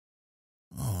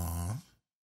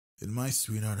Did my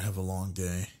sweetheart have a long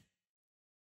day?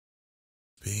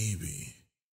 Baby,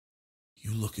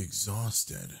 you look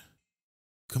exhausted.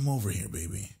 Come over here,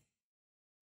 baby.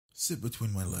 Sit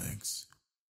between my legs.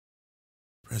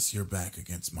 Press your back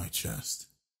against my chest.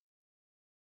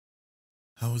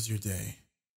 How was your day?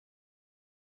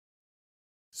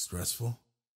 Stressful?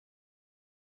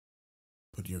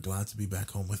 But you're glad to be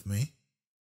back home with me?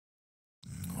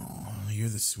 Oh, you're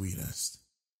the sweetest.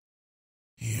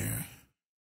 Here,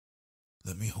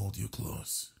 let me hold you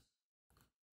close.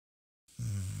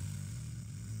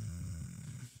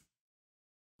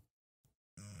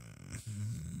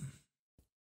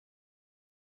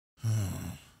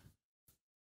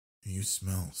 You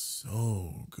smell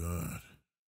so good.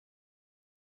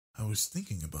 I was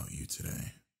thinking about you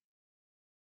today.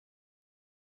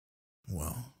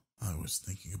 Well, I was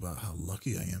thinking about how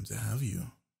lucky I am to have you.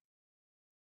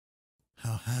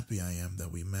 How happy I am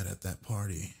that we met at that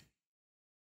party.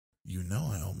 You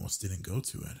know I almost didn't go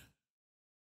to it.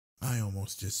 I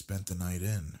almost just spent the night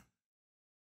in.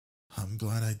 I'm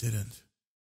glad I didn't.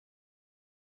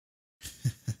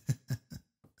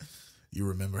 You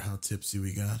remember how tipsy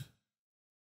we got?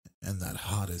 And that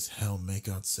hot as hell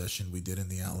makeout session we did in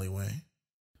the alleyway?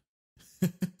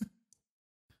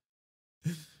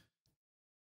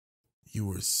 You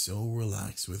were so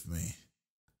relaxed with me.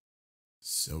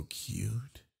 So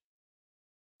cute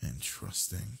and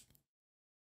trusting.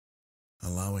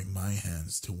 Allowing my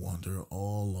hands to wander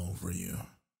all over you.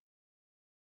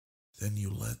 Then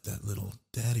you let that little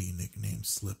daddy nickname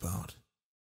slip out,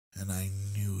 and I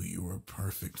knew you were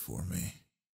perfect for me.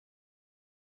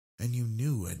 And you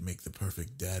knew I'd make the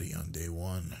perfect daddy on day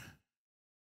one.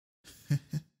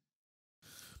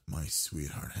 My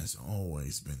sweetheart has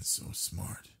always been so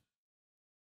smart.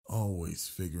 Always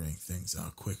figuring things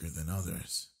out quicker than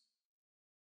others.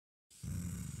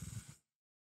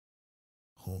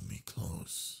 Hold me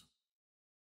close.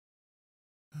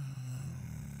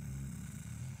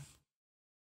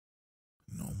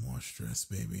 No more stress,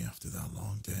 baby, after that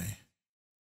long day.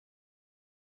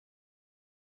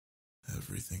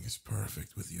 Everything is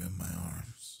perfect with you in my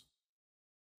arms.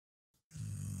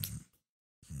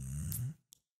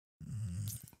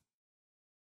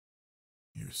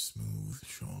 Your smooth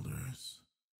shoulders.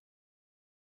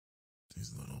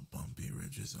 These little bumpy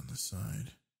ridges on the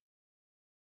side.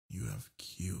 You have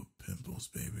cute pimples,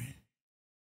 baby.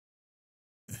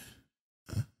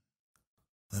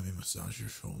 Let me massage your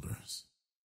shoulders.